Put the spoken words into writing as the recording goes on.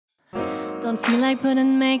Don't feel like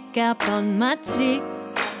putting makeup on my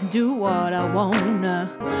cheeks. Do what I wanna.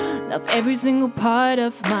 Love every single part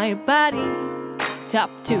of my body, top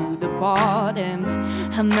to the bottom.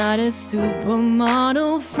 I'm not a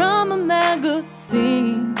supermodel from a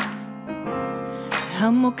magazine.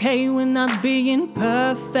 I'm okay with not being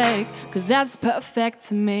perfect, 'cause that's perfect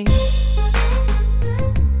to me.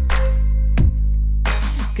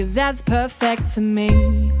 'Cause that's perfect to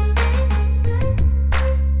me.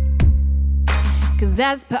 'Cause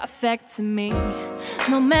that's perfect to me.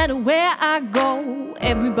 No matter where I go,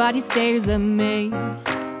 everybody stares at me.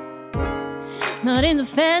 Not in the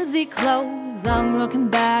fancy clothes, I'm rocking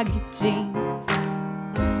baggy jeans.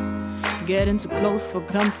 Getting too close for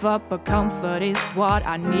comfort, but comfort is what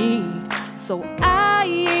I need. So I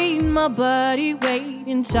eat my body weight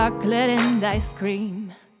in chocolate and ice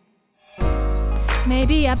cream.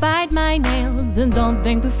 Maybe I bite my nails and don't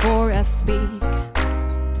think before I speak.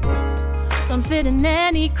 Don't fit in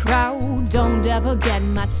any crowd, don't ever get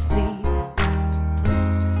much sleep.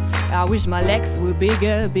 I wish my legs were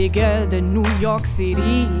bigger, bigger than New York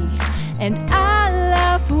City. And I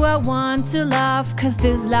love who I want to love, 'cause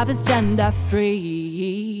this love is gender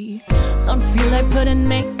free. Don't feel like putting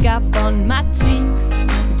makeup on my cheeks.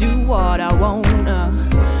 Do what I wanna.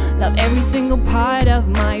 Love every single part of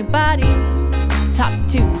my body, top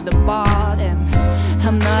to the bottom.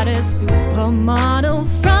 I'm not a supermodel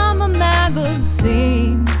from a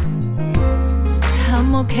magazine.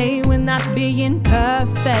 I'm okay with not being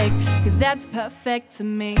perfect, 'cause that's perfect to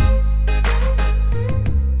me.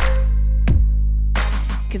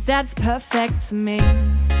 'Cause that's perfect to me.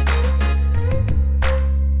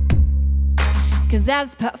 'Cause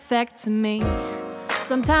that's perfect to me.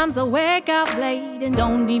 Sometimes I wake up late and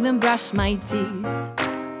don't even brush my teeth.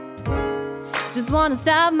 Just wanna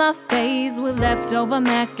stuff my face with leftover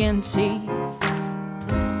mac and cheese.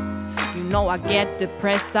 You know I get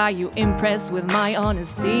depressed, are you impressed with my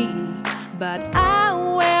honesty? But I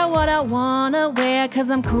wear what I wanna wear, 'cause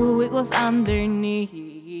I'm cool with what's underneath.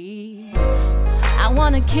 I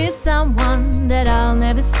wanna kiss someone that I'll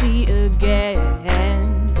never see again.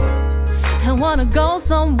 I wanna go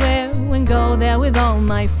somewhere and go there with all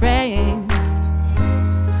my friends.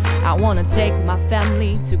 I wanna take my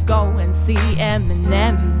family to go and see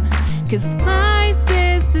Eminem, 'cause my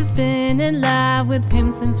sister's been in love with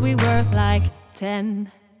him since we were like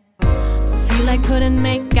 10. Don't feel like putting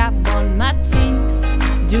makeup on my cheeks.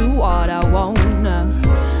 Do what I wanna.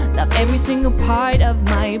 Love every single part of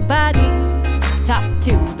my body, top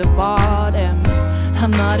to the bottom.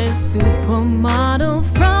 I'm not a supermodel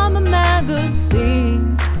from a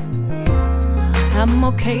magazine. I'm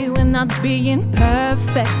okay with not being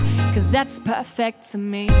perfect, 'cause that's perfect to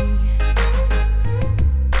me.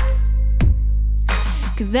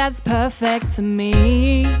 'Cause that's perfect to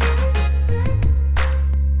me.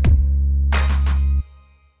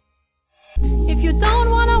 If you don't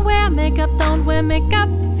wanna wear makeup, don't wear makeup.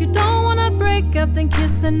 If you don't wanna break up, then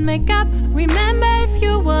kiss and make up. Remember, if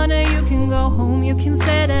you wanna, you can go home. You can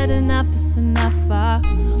say that enough is enough.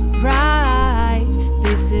 Right,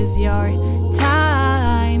 this is your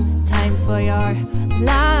time, time for your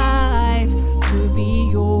life.